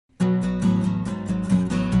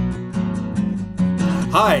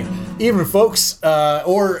Hi, evening, folks,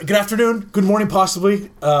 or good afternoon, good morning, possibly.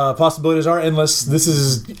 Possibilities are endless. This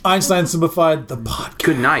is Einstein Simplified, the podcast.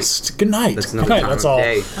 Good night. Good night. That's Good night. That's all.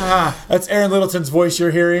 Day. That's Aaron Littleton's voice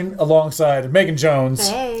you're hearing, alongside Megan Jones,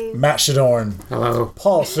 Hey. Matt Shadorn, Hello.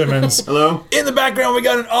 Paul Simmons. Hello. In the background, we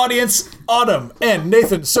got an audience, Autumn and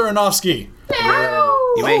Nathan Suranovsky.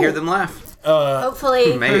 You may hear them laugh.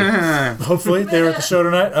 Hopefully. May. Hopefully, they were at the show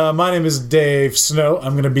tonight. My name is Dave Snow.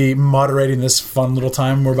 I'm going to be moderating this fun little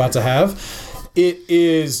time we're about to have. It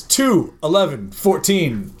is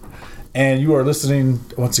 2/11/14, and you are listening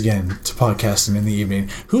once again to Podcasting in the Evening.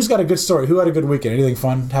 Who's got a good story? Who had a good weekend? Anything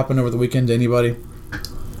fun happen over the weekend? Anybody?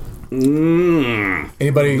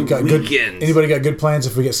 Anybody got good plans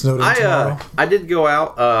if we get snowed in tomorrow? I did go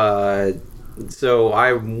out. So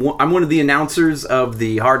I'm one of the announcers of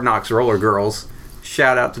the Hard Knocks Roller Girls.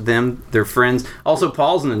 Shout out to them. They're friends. Also,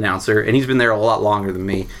 Paul's an announcer, and he's been there a lot longer than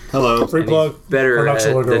me. Hello. Free plug. Better Hard Knocks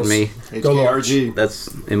at Roller it than Girls. me. Go Large. HKRG.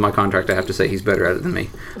 That's in my contract. I have to say he's better at it than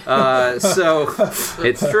me. So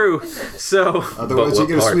it's true. So Otherwise, you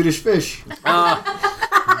get a Swedish fish.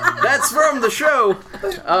 That's from the show.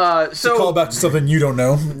 So Call back to something you don't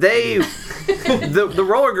know. The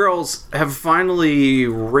Roller Girls have finally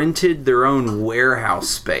rented their own warehouse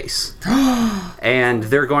space, and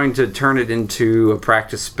they're going to turn it into a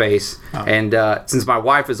practice space. And since my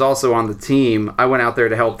wife is also on the team, I went out there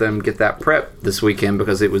to help them get that prep this weekend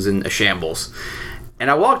because it was in a shambles.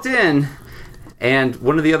 And I walked in, and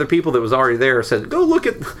one of the other people that was already there said, "Go look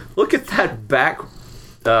at that back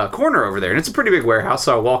corner over there." And it's a pretty big warehouse,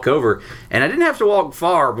 so I walk over, and I didn't have to walk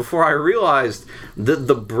far before I realized that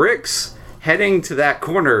the bricks heading to that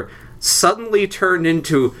corner suddenly turned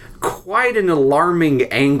into quite an alarming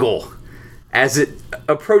angle as it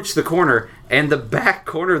approached the corner, and the back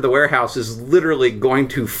corner of the warehouse is literally going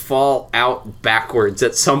to fall out backwards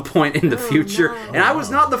at some point in the future. No. And I was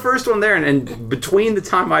not the first one there, and between the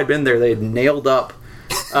time I'd been there, they had nailed up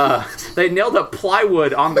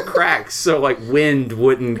plywood on the cracks so like wind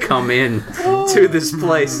wouldn't come in to this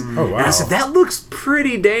place. Oh, wow. And I said, that looks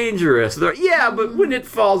pretty dangerous. They're like, yeah, but when it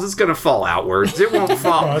falls, it's gonna fall outwards. It won't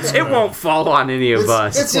fall. It won't fall on any of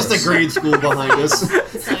us. It's just a grade school behind us.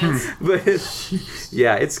 But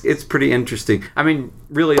yeah, it's pretty interesting. I mean,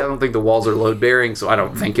 really, I don't think the walls are load bearing, so I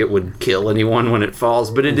don't think it would kill anyone when it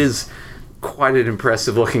falls. But it is quite an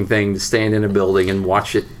impressive looking thing to stand in a building and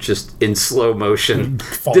watch it just in slow motion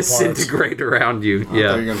disintegrate around you. I thought you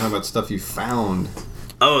were going to talk about stuff you found.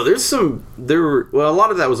 Oh, a lot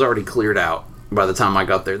of that was already cleared out by the time I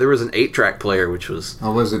got there. There was an 8-track player, which was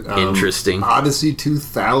interesting. Odyssey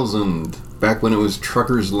 2000, back when it was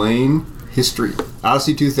Trucker's Lane history.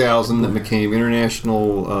 Odyssey 2000 that became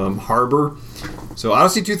International Harbor. So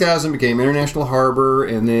Odyssey 2000 became International Harbor,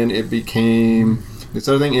 and then it became this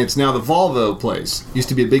other thing, and it's now the Volvo place. Used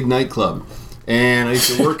to be a big nightclub. And I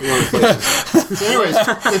used to work in one of the places. So anyways,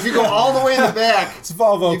 if you go all the way in the back... It's a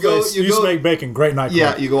Volvo place. You used to make bacon. Great nightclub.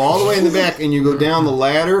 Yeah, you go all the way in the back, and you go down the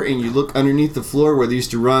ladder, and you look underneath the floor where they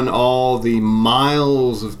used to run all the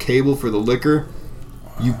miles of cable for the liquor.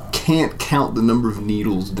 You can't count the number of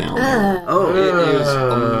needles down there. It is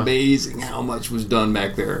amazing how much was done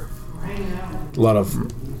back there. A lot of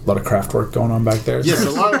craft work going on back there. Yes, a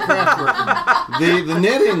lot of craft work. The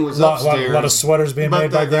knitting was upstairs. A lot of sweaters being made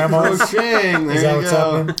by grandmas. Crocheting, there Is that you what's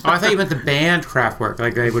go. happening? Oh, I thought you meant the band Kraftwerk,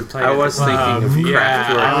 like they would play. I was thinking of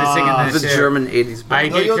Kraftwerk. I was thinking that The too. German 80s I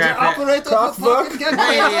band. get You'll Kraftwerk. operate the fucking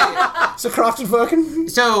It's a crafted fucking.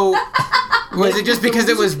 So, was it just because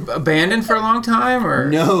it was abandoned for a long time, or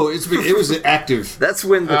No, it was active. That's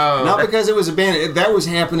when the... Not because it was abandoned. That was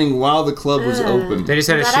happening while the club was open. they just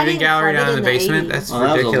had a Glad I shooting didn't gallery plug down it in the in the basement? 80s. That's Oh,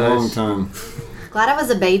 that was a ridiculous. long time. Glad I was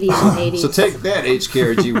a baby in the 80s. So take that,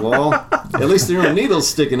 HKRG wall. At least there are needles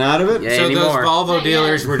sticking out of it. Yeah. So Anymore. those Volvo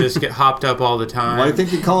dealers were just get hopped up all the time. Why do you think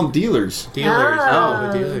they call them dealers? Dealers? Oh.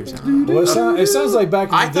 The dealers. Well, it sounds like back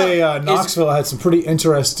in I the day, thought- Knoxville had some pretty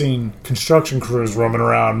interesting construction crews roaming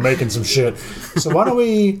around making some shit. So why don't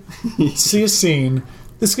we see a scene?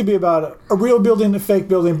 This could be about a real building, a fake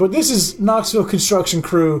building, but this is Knoxville Construction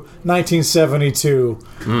Crew, 1972.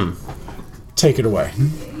 Take it away.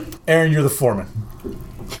 Aaron, you're the foreman.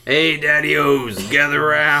 Hey, daddy-os, gather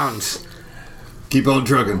around. Keep on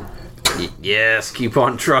trucking. Yes, keep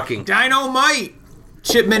on trucking. Dynamite!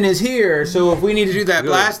 Shipment is here, so if we need to do that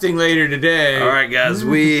blasting later today... All right, guys,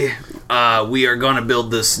 we are going to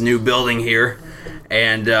build this new building here,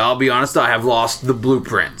 and I'll be honest, I have lost the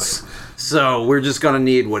blueprints. So we're just going to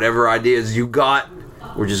need whatever ideas you got.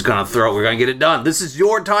 We're just going to we're going to get it done. This is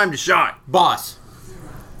your time to shine. Boss,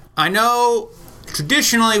 I know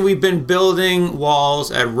traditionally we've been building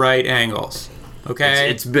walls at right angles. Okay,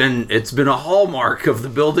 It's been a hallmark of the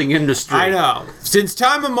building industry. I know. Since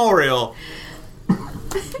time immemorial,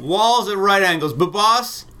 walls at right angles. But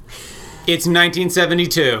boss, it's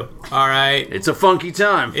 1972. All right, It's a funky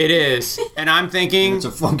time. it is, and I'm thinking It's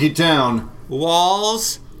a funky town.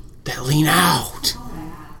 walls that lean out.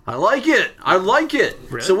 I like it.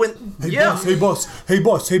 So when Hey boss,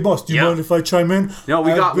 do you Yeah. mind if I chime in? no,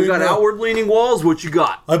 we got outward leaning walls. What you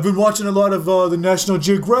got? I've been watching a lot of the National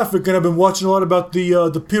Geographic, and I've been watching a lot about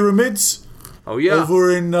the pyramids Oh yeah,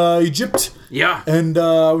 over in Egypt. yeah. And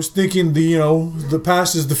I was thinking, the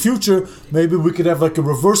past is the future. Maybe we could have like a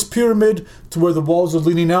reverse pyramid to where the walls are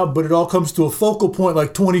leaning out, but it all comes to a focal point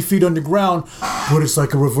like 20 feet underground. But it's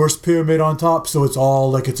like a reverse pyramid on top, so it's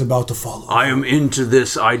all like it's about to fall. I am into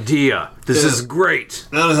this idea. This is great.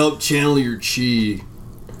 That'll help channel your chi.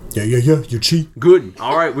 Yeah. Your chi. Good.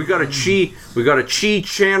 All right, we got a chi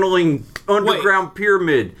channeling underground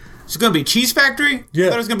pyramid. It's gonna be cheese factory. Yeah. I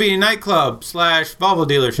thought it was gonna be a nightclub / Volvo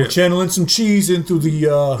dealership. Channeling some cheese into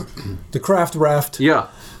the craft raft. Yeah.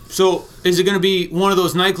 So is it gonna be one of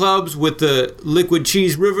those nightclubs with the liquid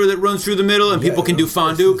cheese river that runs through the middle, and people can do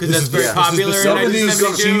fondue because that's very popular in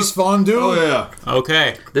 1972? cheese fondue. Oh yeah.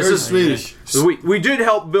 Okay. This Very is Swedish. we did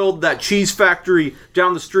help build that cheese factory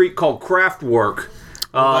down the street called Kraftwerk.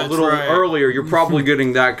 A that's little right. earlier, you're probably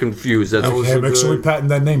getting that confused. That's Okay, make sure we patent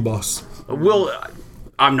that name, boss.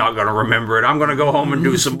 I'm not gonna remember it. I'm gonna go home and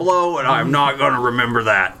do some blow, and I'm not gonna remember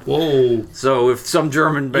that. Whoa. So if some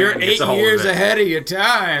German band You're gets 8 a hold years of it, ahead of your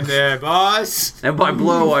time there, boss. and by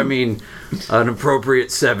blow I mean an appropriate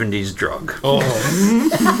 '70s drug. Oh.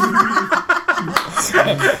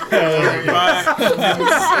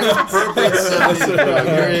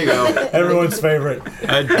 There you go. Everyone's favorite.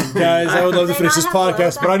 Guys, I would love to finish this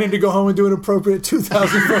podcast, but I need to go home and do an appropriate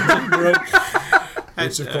 2014 drug.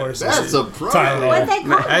 Which, of course, That's a What problem. they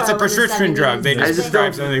call That's a it prescription drug. They I just just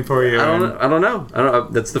prescribe don't- something for you. I don't know.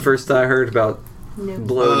 That's the first I heard about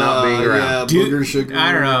blow not being around. Yeah, Dude, booger sugar.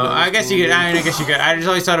 I don't know. I guess you could. I guess you could. I just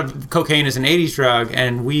always thought of cocaine as an '80s drug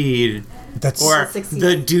and weed, that's or 60s.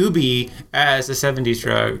 the doobie as a '70s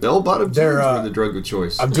drug. Bell bottom They're, jeans were the drug of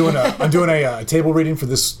choice. I'm doing a table reading for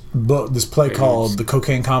this book, this play called The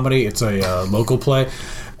Cocaine Comedy. It's a local play,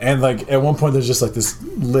 and like at one point there's just like this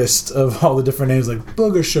list of all the different names, like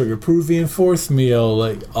booger sugar, Peruvian fourth meal,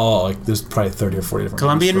 like there's probably 30 or 40 different.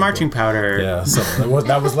 Colombian names for marching it. powder. Yeah, so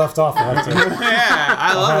that was left off. I have to, Yeah,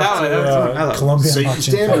 I love that one. I love Colombian Satan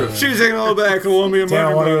marching Standard. powder. She was taking a little back Colombian Damn,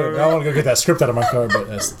 I marching want powder. to go get that script out of my car, but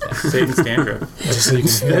that's Satan Standard. just so you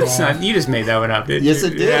can hear That's it. not, you just made that one up, didn't Yes, you?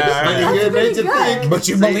 it did. Yeah, Pretty all right. good. Made you think. But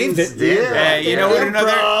you believed it. Yeah. You know what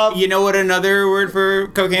another? Improv. You know what another word for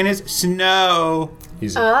cocaine is? Snow.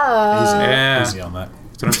 Easy. Oh. Yeah, Easy on that.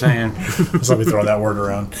 that's what I'm saying. Just let me throw that word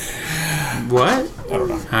around. What? I don't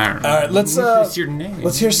know. All right, let's What's your name?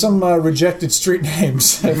 let's hear some rejected street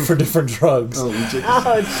names for different drugs. Oh, legit.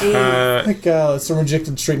 Oh, jeez. Like some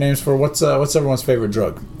rejected street names for what's everyone's favorite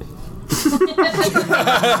drug? Come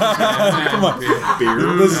on,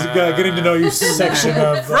 this is getting to know you section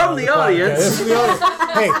of From the podcast. audience. Yeah, from the audience.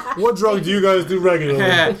 Hey, what drug do you guys do regularly?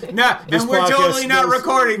 No, This and we're podcast totally not goes-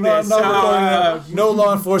 recording No, this. not so, recording it. No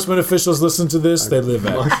law enforcement officials listen to this. They live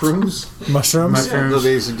at Mushrooms. mushrooms. No,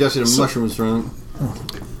 they suggested a mushroom restaurant.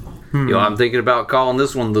 Yo, I'm thinking about calling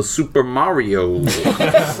this one the Super Mario.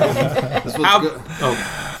 That's what's good. Oh,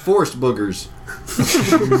 Forest boogers.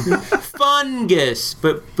 fungus,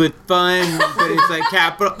 but fun, but it's like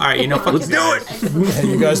capital. All right, you know, fuck Let's you do guys. it. Hey,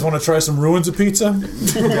 you guys want to try some ruins of pizza?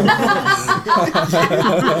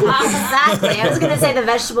 Exactly. I was going to say the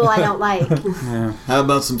vegetable I don't like. How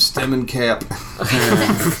about some stem and cap?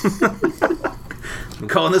 I'm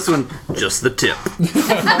calling this one just the tip.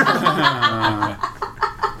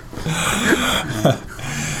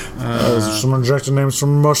 Those are some rejected names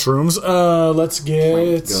from mushrooms. Let's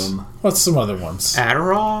get Gum. what's some other ones?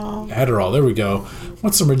 Adderall. Adderall. There we go.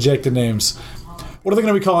 What's some rejected names? What are they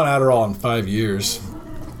going to be calling Adderall in 5 years?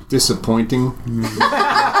 Disappointing.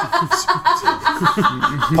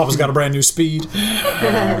 Papa's got a brand new speed.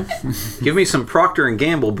 Give me some Procter &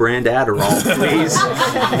 Gamble brand Adderall, please.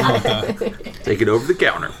 Take it over the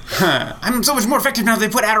counter. I'm so much more effective now that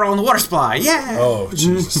they put Adderall in the water supply. Yeah. Oh,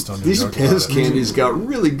 Jesus. Don't These joke Pez about it. candies got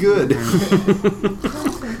really good.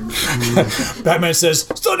 Batman says,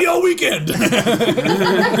 study all weekend.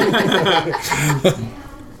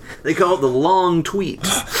 They call it the long tweet.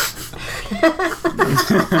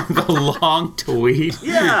 The long tweet.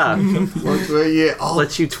 Yeah. Yeah, all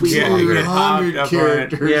Let you tweet Yeah, longer. you're hopped 100 up on it.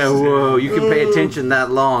 characters. Yeah, whoa. You can pay attention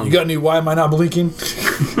that long. You got any why am I not blinking?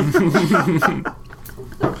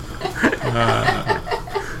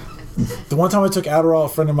 The one time I took Adderall. A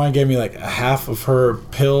friend of mine gave me like a half of her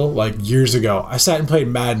pill like years ago. I sat and played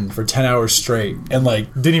Madden for 10 hours straight and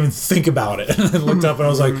like didn't even think about it. And I looked up and I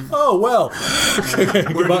was like, oh well,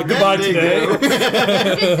 goodbye today.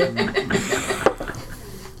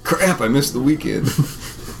 Crap! I missed the weekend.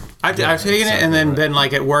 I've taken it and then been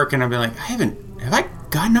like at work and I've been like, have I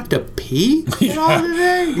gotten up to pee at all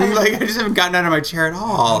today? Like I just haven't gotten out of my chair at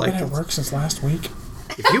all. I've Like, been at work since last week.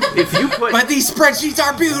 If you put but these spreadsheets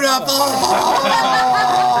are beautiful.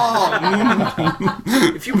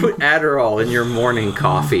 if you put Adderall in your morning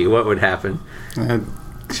coffee, what would happen?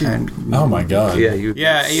 Oh my god. Yeah, it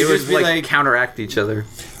it would would be like counteract each other.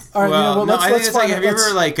 All right. well, no, I think let's it's like, find have you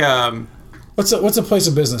ever like what's a place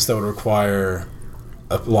of business that would require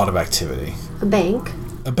a lot of activity? A bank.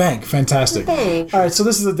 A bank, fantastic. A bank. All right, so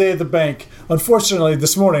this is the day at the bank. Unfortunately,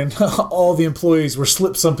 this morning, all the employees were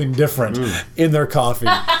slipped something different in their coffee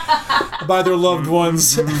by their loved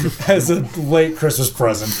ones as a late Christmas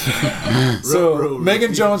present. So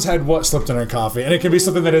Megan Jones had what slipped in her coffee, and it can be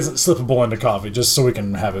something that isn't slippable into coffee, just so we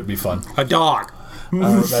can have it be fun. a dog.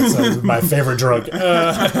 That's my favorite drug.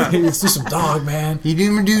 It's just some dog, man. You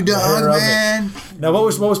didn't do dog, Hair of it. man. Now, what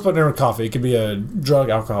was put in her coffee? It could be a drug,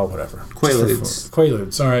 alcohol, whatever. Quaaludes.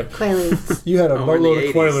 Quaaludes, all right. Quaaludes. You had a in boatload the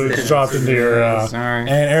of 80s Quaaludes then. dropped into your... Sorry. And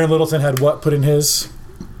Aaron Littleton had what put in his?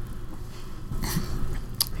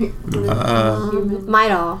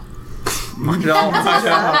 Midol. No, Is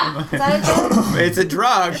that a joke? it's a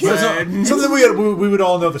drug. but- Something we would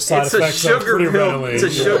all know the side It's a effects of sugar pretty pill. readily. It's a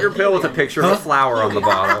sugar pill with a picture of a flower on the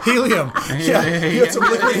bottle. Helium. Yeah, you got some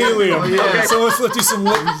liquid helium. yeah. Someone slipped you some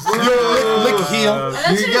liquid helium.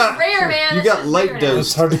 That shit is rare, man. You That got shit is light rare. It's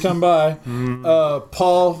dose. hard to come by.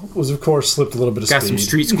 Paul was, of course, slipped a little bit of Got speed. some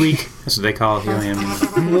street squeak. That's what they call it, helium.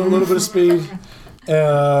 A little bit of speed.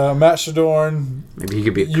 Matt Shadorn. Maybe he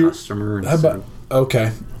could be a You- customer. How about,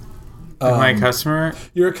 okay. Am I a customer?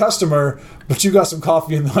 You're a customer, but you got some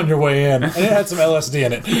coffee on your way in, and it had some LSD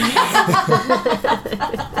in it.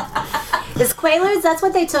 Is Quaaludes? That's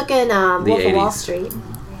what they took in Wolf of Wall 80s. Street.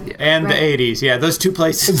 And Right. the 80s. Yeah, those two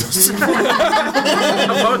places.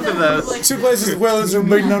 Both of those. Two places where are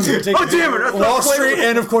big known for taking damn it, I thought Wall Street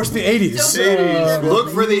and, of course, the 80s. Look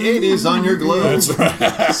for the 80s on your globe. So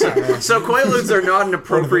Quaaludes are not an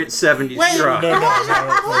appropriate 70s Wait, drug.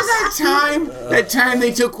 what was that time? That time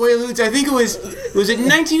they took Quaaludes? I think it was it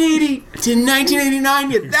 1980 to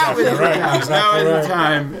 1989? Yeah, that was the right, time. exactly That was right. the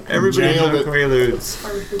time. Everybody Nailed took it.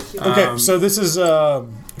 Quaaludes. Okay, so this is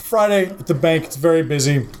Friday at the bank. It's very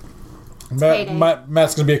busy. payday.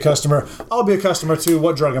 Matt's going to be a customer. I'll be a customer, too.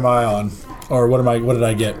 What drug am I on? Or what did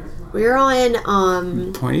I get? We're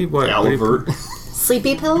on 20? What? Calvert.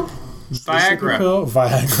 sleepy pill. Viagra. Pill?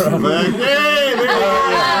 Viagra. Hey, there you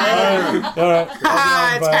go. All right.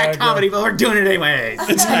 Ah, it's hack Viagra. comedy, but we're doing it anyways. We're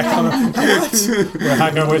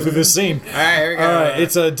hacking our way through this scene. All right, here we go. All right,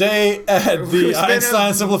 it's a day at the It's been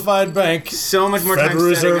Einstein Simplified Bank. so much more time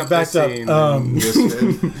Federal setting Reserve up backed this up. scene. Yes,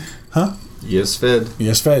 Fed. Huh? Yes, Fed.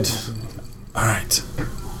 Yes, Fed. All right.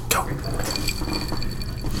 Go.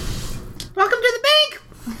 Welcome to the bank.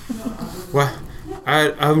 What?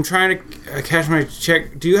 I'm trying to cash my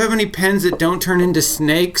check. Do you have any pens that don't turn into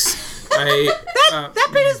snakes? That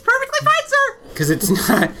pen is perfectly fine, sir. Because it's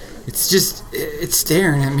not. It's just. It's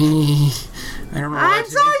staring at me. I don't know. I'm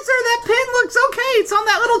sorry, sir. That pin looks okay. It's on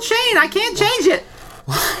that little chain. I can't change it.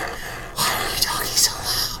 Why are you talking so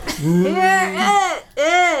loud?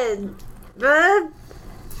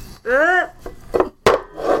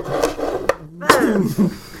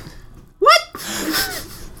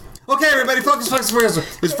 Okay, everybody, focus.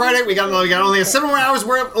 It's Friday. We got only 7 more hours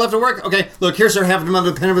left of work. Okay, look, here's our half of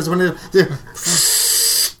the pen of his one.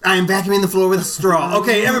 I am vacuuming the floor with a straw.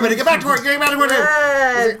 Okay, everybody, get back to work. Get back to work.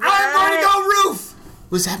 I'm going to go roof.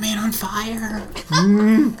 Was that man on fire?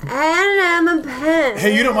 And I'm a pen.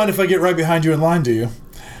 Hey, you don't mind if I get right behind you in line, do you?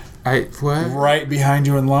 What? Right behind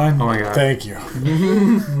you in line? Oh my God. Thank you. I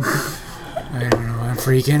don't know. I'm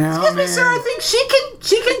freaking out, Excuse me, man. sir. I think she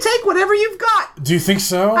can take whatever you've got. Do you think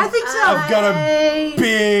so? I think so. I've got a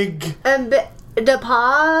big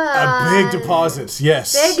deposit. deposit.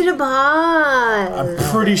 Yes. Big deposit. I'm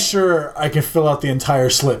pretty sure I can fill out the entire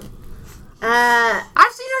slip.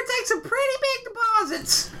 I've seen her take some pretty big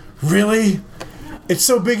deposits. Really? It's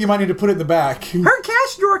so big you might need to put it in the back. Her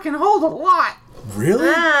cash drawer can hold a lot. Really?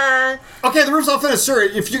 Okay, the roof's all finished, sir.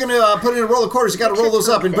 If you're going to put in a roll of quarters, you got to roll those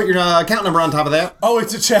up and put your account number on top of that. Oh,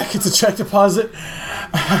 it's a check. It's a check deposit.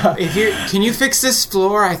 Can you fix this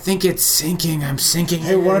floor? I think it's sinking. I'm sinking.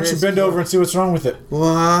 Hey, why don't you bend over and see what's wrong with it?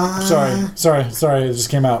 What? Sorry. It just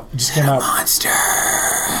came out. Monster.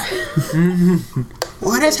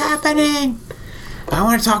 What is happening? I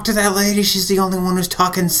want to talk to that lady. She's the only one who's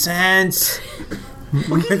talking sense.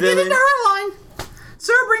 We can get into her line.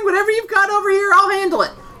 Sir, bring whatever you've got over here. I'll handle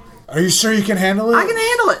it. Are you sure you can handle it? I can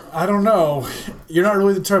handle it. I don't know. You're not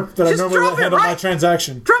really the type that I Just normally drop let it handle my right-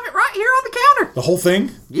 transaction. Drop it right here on the counter. The whole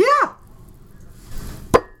thing? Yeah.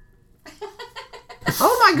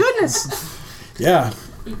 Oh my goodness. Yeah.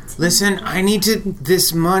 Listen, I need to.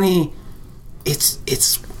 This money, it's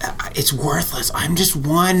worthless. I'm just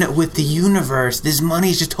one with the universe. This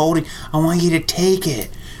money's just holding. I want you to take it.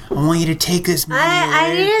 I want you to take this money.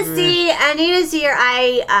 I need to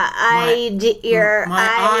see your My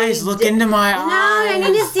eyes. Look into my eyes. No, I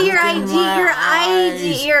need to see your Look ID. into my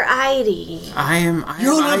eyes. Your ID. I am.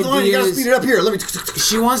 You're holding up the line. You gotta speed it up here. Let me.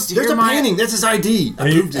 She wants to There's hear a my. painting. That's his ID. Are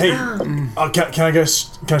you, hey, can I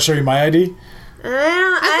show you my ID?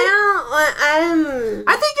 I don't.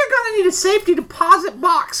 I think you're gonna need a safety deposit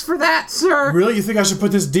box for that, sir. Really? You think I should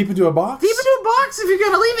put this deep into a box? Deep into a box if you're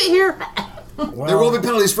gonna leave it here. Well, There will be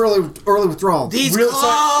penalties for early withdrawal. These Real-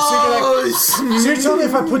 clothes. So you're telling me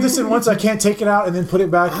if I put this in once, I can't take it out and then put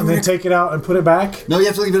it back and then take it out and put it back? No, you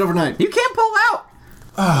have to leave it overnight. You can't pull out.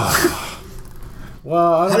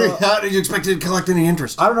 Well, I don't know. How did you expect it to collect any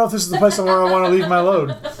interest? I don't know if this is the place where I want to leave my load.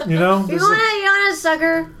 You know? You want a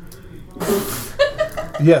sucker?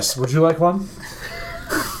 Yes. Would you like one?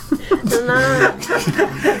 No.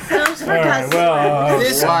 Those for customers. Well,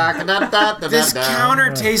 This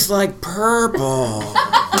counter tastes like purple.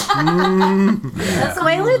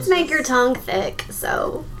 Quaaludes make your tongue thick,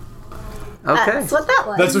 so Okay. that's what that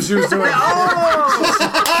was. that's what she was doing. She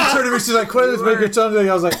turned to me, she's like, Quaaludes make your tongue big.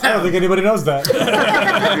 I was like, I don't think anybody knows that.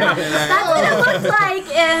 That's what it looks like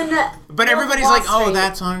in. But everybody's Wall like, oh, Street.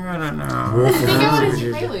 that's on. I don't know. I think I would have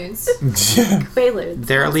Quaaludes. Quaaludes.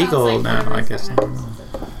 They're illegal Sounds like now, I guess.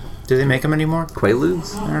 Do they make them anymore?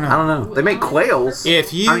 Quaaludes? I don't know. They make quails.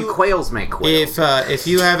 If you- I mean, quails make quails. If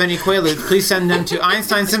you have any Quaaludes, please send them to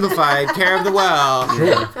Einstein Simplified, care of the well,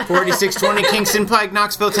 4620 Kingston Pike,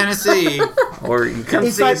 Knoxville, Tennessee. Or you come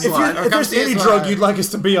In see fact, us if live. there's come see any us drug live. you'd like us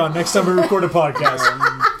to be on next time we record a podcast,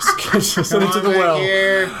 send it to the Come on well. back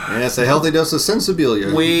here. And it's a healthy dose of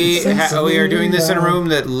sensibilia. We are doing this in a room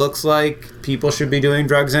that looks like people should be doing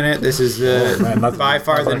drugs in it. This is by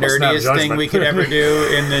far the like a snap nerdiest thing judgment. we could ever do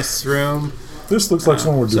in this room. This looks like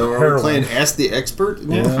someone would do So are we heroin. playing Ask the Expert?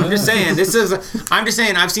 I'm just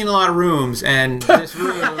saying, I've seen a lot of rooms, and this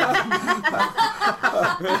room.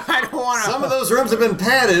 I don't want Some of those rooms have been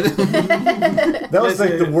padded. That was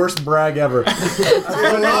like the worst brag ever.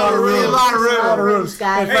 a lot of rooms.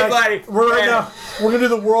 Guys. In fact, buddy. we're gonna do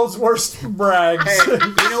the world's worst brags. Hey,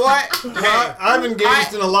 you know what? Hey, I've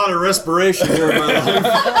engaged in a lot of respiration during my life.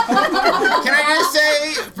 can I just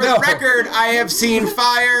say, for the record, I have seen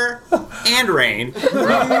fire and rain.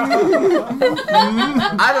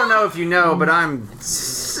 I don't know if you know, but I'm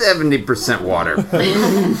 70% water.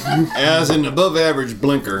 As an above average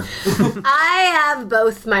blinker. I have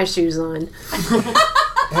both my shoes on.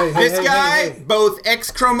 This guy, both X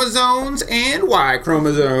chromosomes and Y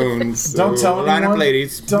chromosomes. Don't So, tell line anyone. up,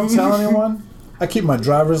 ladies. Don't tell anyone. I keep my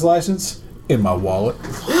driver's license in my wallet.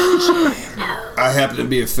 I happen to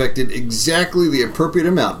be affected exactly the appropriate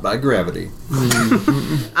amount by gravity.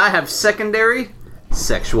 I have secondary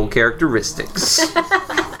sexual characteristics.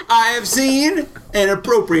 I have seen an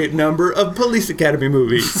appropriate number of Police Academy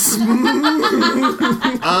movies.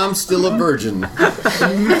 I'm still a virgin.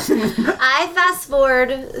 I fast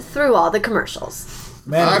forward through all the commercials.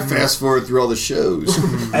 Man, I fast forward through all the shows.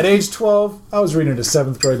 at age 12, I was reading at a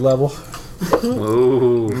 7th grade level.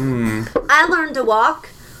 Ooh. I learned to walk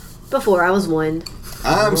before I was 1.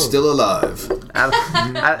 I'm still alive.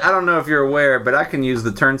 I don't know if you're aware, but I can use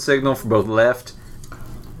the turn signal for both left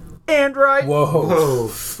and right. Whoa.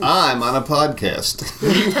 I'm on a podcast.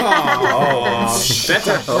 That's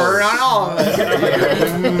a burn on all of us.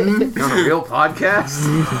 On a real podcast?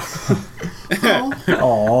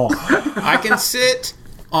 Aw. I can sit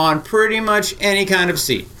on pretty much any kind of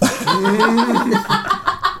seat.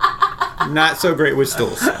 Not so great with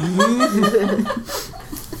stools. Just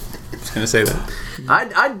gonna say that.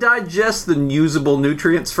 I digest the usable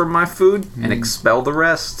nutrients from my food and expel the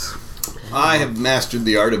rest. I have mastered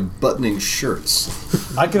the art of buttoning shirts.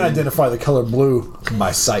 I can identify the color blue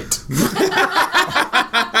by sight.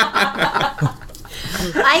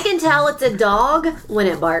 I can tell it's a dog when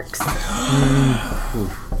it barks.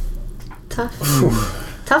 Tough.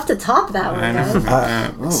 Tough to top that one,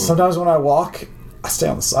 guys. Sometimes when I walk, I stay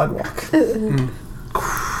on the sidewalk.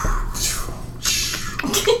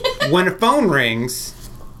 When a phone rings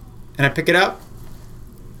and I pick it up,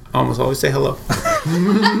 I almost always say hello.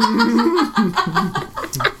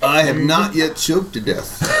 I have not yet choked to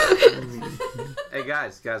death. Hey, Hey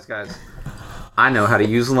guys. I know how to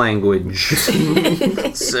use language.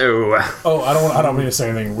 So. Oh, I don't mean to say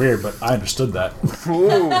anything weird, but I understood that.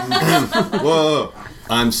 Whoa.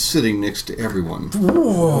 I'm sitting next to everyone.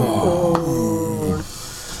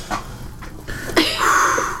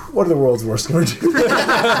 What are the world's worst going to do?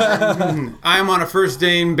 I am on a first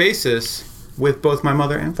name basis with both my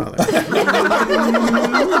mother and father.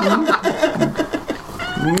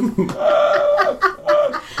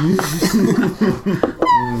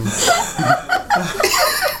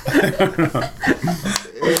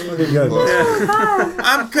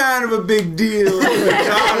 I'm kind of a big deal.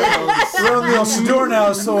 We're on the Oshdorn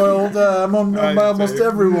household. I'm on by almost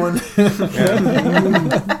everyone.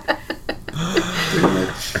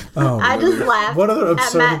 I just laughed What other at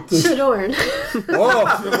absurd Matt things? Shadorn.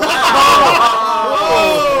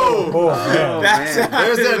 Oh, man.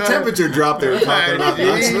 There's that temperature drop they were talking about.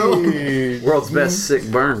 World's best sick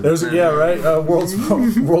burn. There's right. World's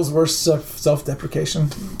worst self-deprecation.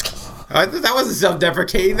 I thought that wasn't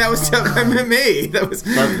self-deprecating. That was me. That was.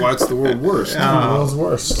 That's why it's the world worst. World's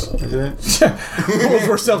worst. World's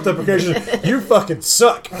worst self-deprecation. You fucking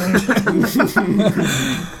suck.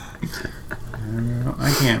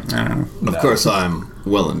 I can't. I don't know. Of course, I'm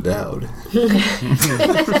well endowed. You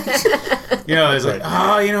know, it's like,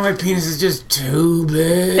 my penis is just too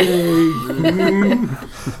big.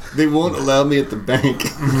 They won't allow me at the bank.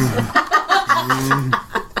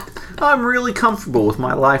 I'm really comfortable with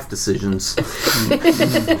my life decisions.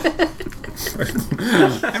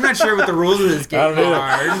 I'm not sure what the rules of this game are.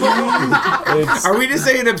 Are we just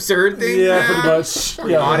saying absurd things? Yeah, now? pretty much.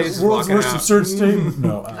 Yeah, Audience is world's walking worst out. absurd state.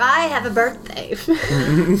 No. I have a birthday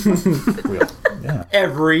Yeah.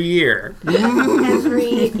 Every year.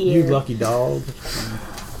 every You year. lucky dog.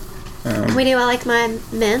 We do. I like my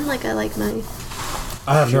men like I like my.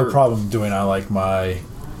 I have no problem doing I like my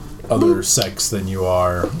other sex than you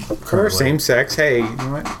are Or currently. same sex. Hey, you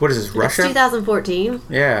know what is this, It's Russia? 2014.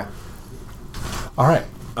 Yeah. All right.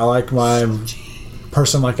 I like my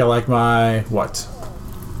person like I like my what?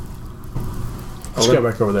 Let's go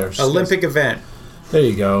back over there. Olympic event. There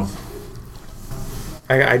you go.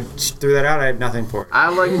 I threw that out. I had nothing for it. I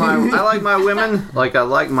like my women like I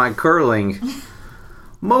like my curling.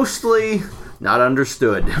 Mostly not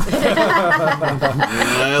understood.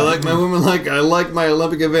 I like my women like I like my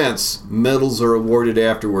Olympic events. Medals are awarded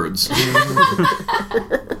afterwards.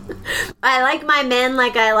 I like my men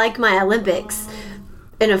like I like my Olympics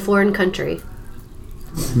in a foreign country.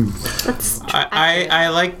 That's I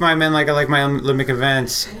like my men like I like my Olympic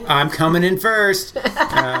events. I'm coming in first.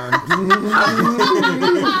 I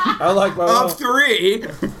like my Of three.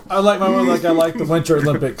 I like my one like I like the Winter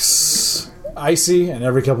Olympics. Icy and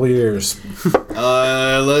every couple of years.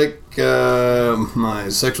 I like my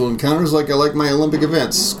sexual encounters like I like my Olympic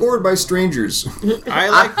events. Scored by strangers. I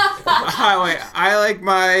like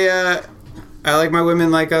my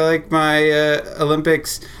women like I like my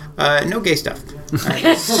Olympics. No gay stuff.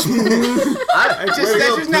 That's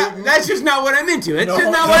just not what I'm into. It's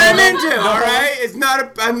just not what I'm into. All right, it's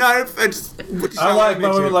not. I like my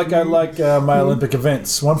women like I like my Olympic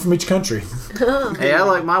events. One from each country. Hey, I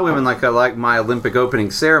like my women like I like my Olympic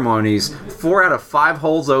opening ceremonies. 4 out of 5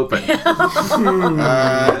 holes open.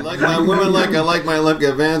 I like my women like I like my Olympic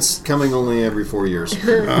events. Coming only every 4 years.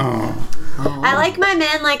 I like my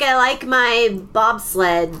men like I like my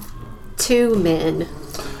bobsled 2 men.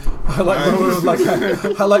 I like my women like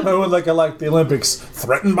I like my women like I like the Olympics.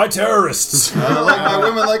 Threatened by terrorists. I like my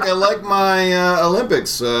women like I like my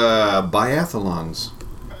Olympics. Biathlons.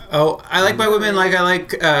 Oh, I like my women like I like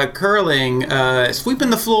curling,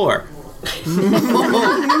 sweeping the floor.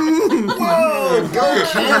 Whoa, go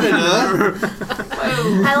Canada!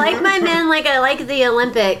 I like my men like I like the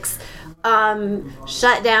Olympics.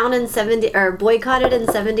 Shut down in 70 or boycotted in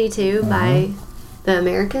 72 by the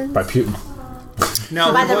Americans. By Putin.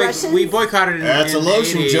 No, By the Russians? we boycotted it. That's a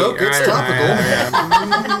lotion joke. It's topical.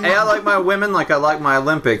 Hey, I like my women like I like my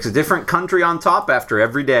Olympics. A different country on top after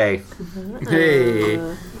every day. Hey.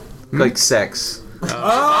 Like sex. I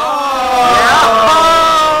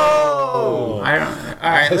don't. All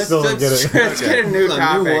right, let's still don't get it. get a new A new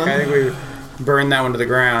topic. one. I think we burned that one to the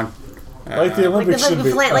ground. Like the Like the Olympics should Olympic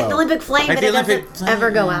be. flame, like the Olympic flame, Like but the it doesn't Olympic flame. ever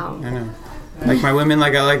go out. I know. Like my women,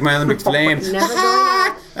 like I like my Olympic flames. Never going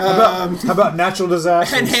out. How about natural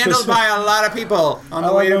disasters? And handled by a lot of people on I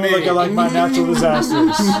the like way to my women me. like I like my natural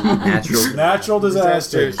disasters. Natural. Natural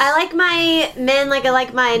disasters. I like my men like I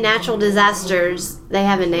like my natural disasters. They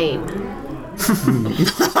have a name.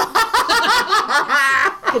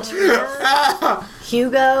 Katrina,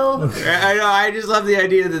 Hugo. I know. I just love the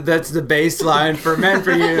idea that that's the baseline for men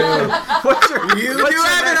for you. You do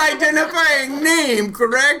have an identifying name,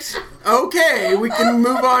 correct? Okay, we can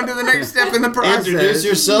move on to the next step in the process. Introduce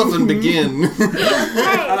yourself and begin.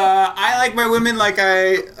 I like my women like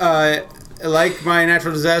I like my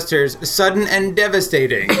natural disasters, sudden and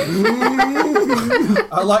devastating.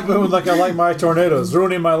 I like women like I like my tornadoes,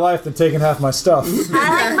 ruining my life and taking half my stuff.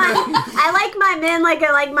 I like my men like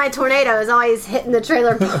I like my tornadoes, always hitting the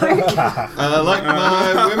trailer park. I like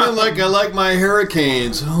my women like I like my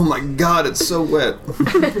hurricanes. Oh my God, it's so wet.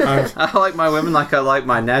 I like my women like I like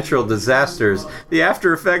my natural disasters. The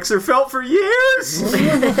after effects are felt for years.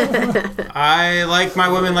 I like my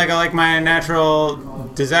women like I like my natural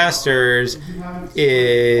disasters.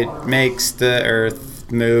 It makes the earth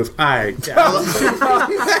move. I like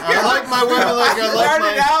my women like I like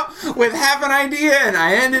started my... out with half an idea and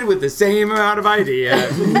I ended with the same amount of idea.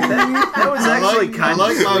 That was actually I kind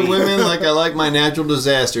like of my sweet. women like I like my natural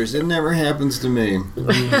disasters. It never happens to me.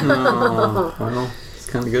 Oh, well, it's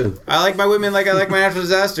kind of good. I like my women like I like my natural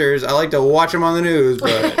disasters. I like to watch them on the news,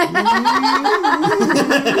 but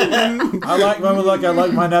I like women like I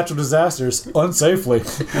like my natural disasters, unsafely.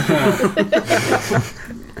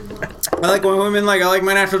 I like my women like I like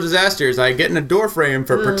my natural disasters. I get in a door frame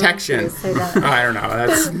for protection. Say that. I don't know.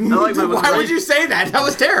 That's I like my why would you say that? That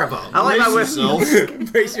was terrible. I like my Brace women.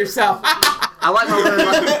 yourself. Brace yourself. I like my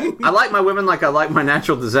women. I like my women like I like my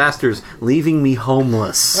natural disasters, leaving me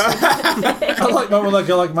homeless. I like women like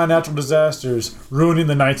I like my natural disasters, ruining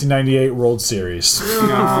the 1998 World Series.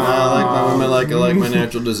 I like my women like I like my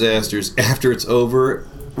natural disasters. After it's over,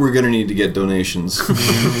 we're gonna need to get donations.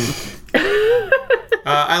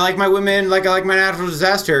 I like my women like I like my natural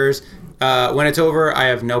disasters. When it's over, I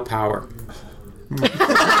have no power. I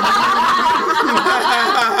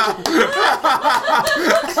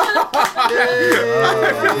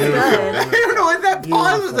don't know what that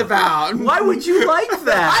pause was about. Why would you like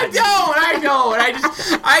that? I don't.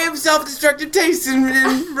 I have self-destructive tastes in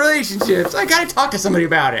relationships. I gotta talk to somebody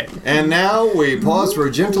about it. And now we pause for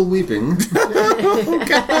a gentle weeping. There's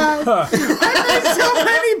so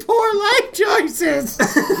many poor life choices.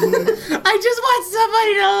 I just want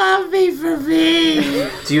somebody to love me for me.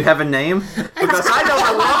 Do you have a name? Because I know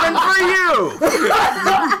a woman for you.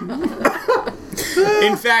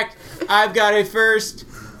 In fact, I've got a first,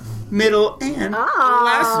 middle, and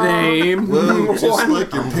last name. Well, just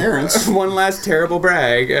like your parents. One last terrible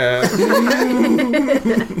brag. You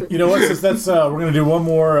know what? Since that's we're gonna do one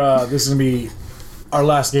more. This is gonna be our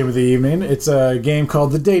last game of the evening. It's a game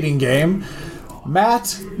called the Dating Game.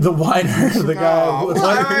 Matt, the whiner, the guy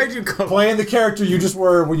Why'd you come? playing the character you just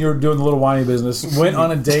were when you were doing the little whiny business, went on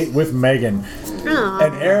a date with Megan.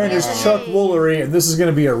 And Aaron is Chuck Woolery, and this is going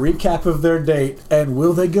to be a recap of their date. And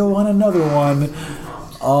will they go on another one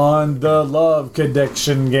on the Love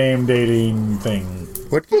Connection game dating thing?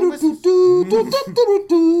 What game was it?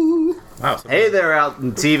 Wow. Hey there out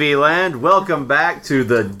in TV land. Welcome back to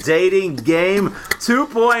the Dating Game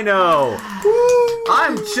 2.0.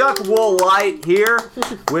 I'm Chuck Woolite here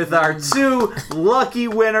with our two lucky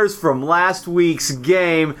winners from last week's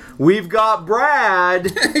game. We've got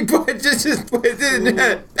Brad Thanks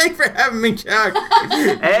for having me, Chuck.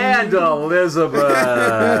 and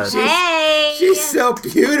Elizabeth. Hey! She's so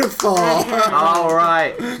beautiful. All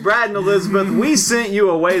right, Brad and Elizabeth, we sent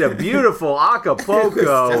you away to beautiful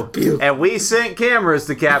Acapulco, So beautiful. and we sent cameras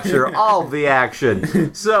to capture all the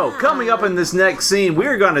action. So, coming up in this next scene,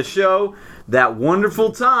 we're going to show that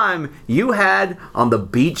wonderful time you had on the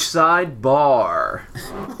beachside bar.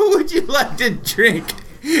 What would you like to drink?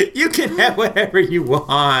 You can have whatever you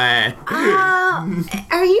want.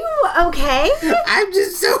 Are you okay? I'm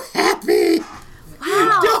just so happy.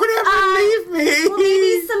 Wow. Don't ever leave me. Well,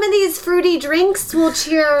 maybe some of these fruity drinks will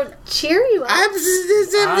cheer you up.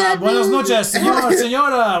 Buenas noches,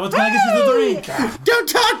 senora. What can I get you to drink? Don't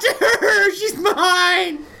talk to her. She's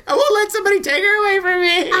mine. I won't let somebody take her away from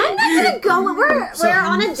me. I'm not gonna go. We're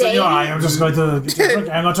on a date. Senora, I'm just going to get you a drink.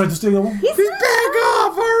 I'm not trying to steal one. He's Back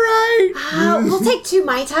off, all right? We'll take 2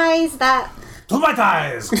 Mai Tais. To my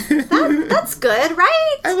ties. That's good,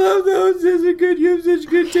 right? I love those. You have such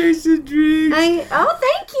good taste in drinks.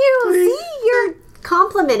 Thank you. See, you're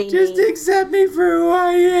complimenting Just me. accept me for who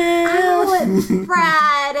I am. Oh,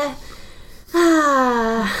 Brad.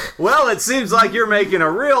 Well, it seems like you're making a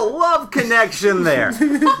real love connection there.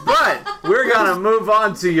 But we're going to move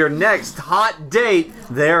on to your next hot date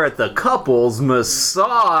there at the couple's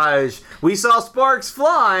massage. We saw sparks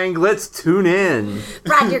flying. Let's tune in.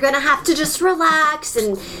 Brad, you're gonna have to just relax,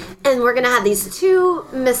 and we're gonna have these two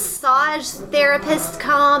massage therapists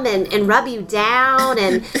come and rub you down,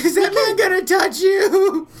 and Is that man gonna touch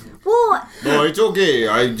you? well, No, it's okay.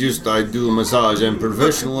 I do a massage. I'm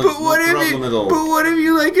professional. It's no problem at all. But what if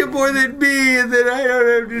you like it more than me, and then I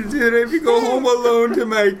don't have to do it? I have to go home alone to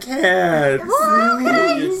my cats.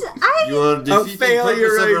 You are A defeating failure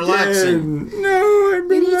purpose of relaxing. again. No,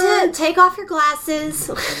 I'm you need to relaxed. take off your glasses.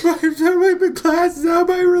 I'm sorry, my glasses. How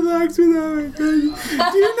am I relaxed without my glasses?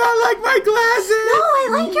 Do you not like my glasses? No, I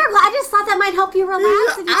like your glasses. I just thought that might help you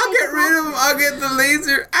relax. if you I'll take get them rid off. of them. I'll get the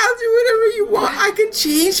laser. I'll do whatever you want. I can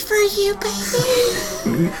change for you,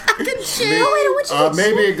 baby. I can change. Oh, wait, I want you to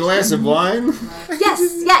Maybe a glass of wine.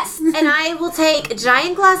 Yes, and I will take a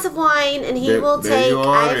giant glass of wine, and he will There take. you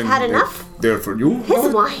are, I've and had enough. There for you.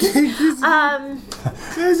 His wine.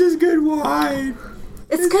 This is good wine.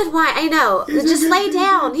 It's good wine. I know. Just lay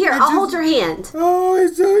down. Here, I'll hold your hand. Oh,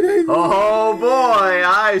 it's so nice. Oh boy,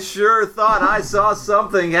 I sure thought I saw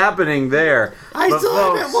something happening there. I But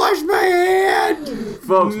still haven't washed my hand.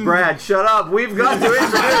 Folks, Brad, shut up. We've got to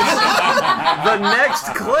introduce the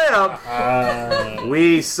next clip.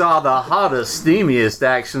 We saw the hottest, steamiest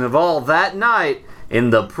action of all that night in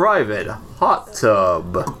the private hot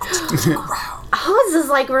tub. Oh, this is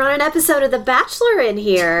like we're on an episode of The Bachelor in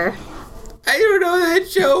here. I don't know that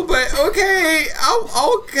show, but okay,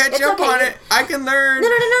 I'll catch It's up okay. on it. I can learn. No,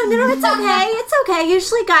 it's okay. It's okay.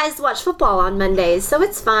 Usually guys watch football on Mondays, so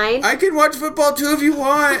it's fine. I can watch football too if you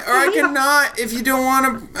want, or I can not if you don't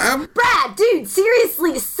want to. Brad, dude,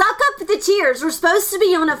 seriously, suck up the tears. We're supposed to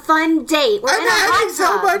be on a fun date. We're I'm in a having hot so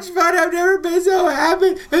tub. much fun. I've never been so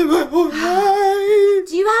happy in my whole life.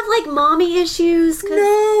 Do you have like mommy issues? 'Cause-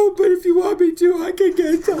 No, but if you want me to, I can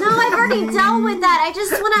get some. No, I've already dealt with that. I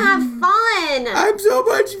just want to have fun. I'm so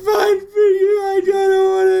much fun for you. I don't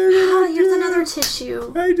want to. Oh, here's another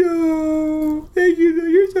tissue. I know. Thank you. Though.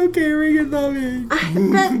 You're so caring and loving.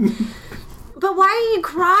 But why are you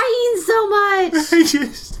crying so much?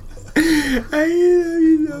 I love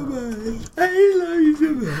you so much. I love you so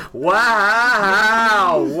much.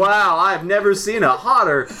 Wow, I've never seen a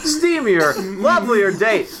hotter, steamier, lovelier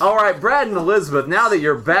date. All right, Brad and Elizabeth, now that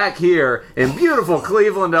you're back here in beautiful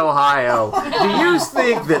Cleveland, Ohio, do you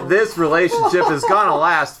think that this relationship is going to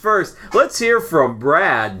last? First, let's hear from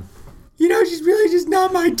Brad. You know, she's really just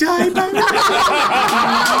not my type.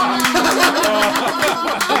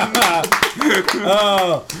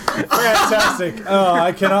 Oh, fantastic. Oh,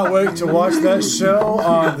 I cannot wait to watch that show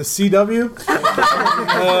on the CW. Is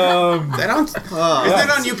that on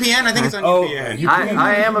UPN? I think it's on Oh, UPN. you can-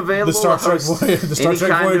 I am available the Star to Trek, host the Star any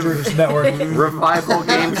Trek kind of Voyager Network. revival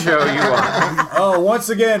game show you want. Oh, once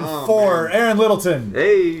again, for Aaron Littleton,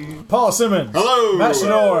 Hey. Paul Simmons, Hello. Matt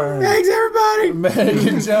Shador, Thanks, everybody.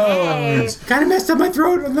 Megan Jones, Kind of messed up my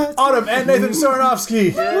throat with that. Autumn, and Nathan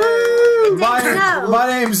Soronovsky. Snow. My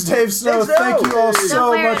name's Dave Snow. Dave Snow. Thank you all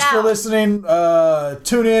so wear it much for out. listening.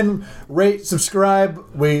 Tune in, rate, subscribe.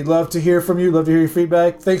 We love to hear from you. Love to hear your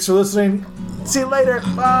feedback. Thanks for listening. See you later.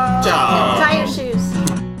 Bye. Tie your shoes.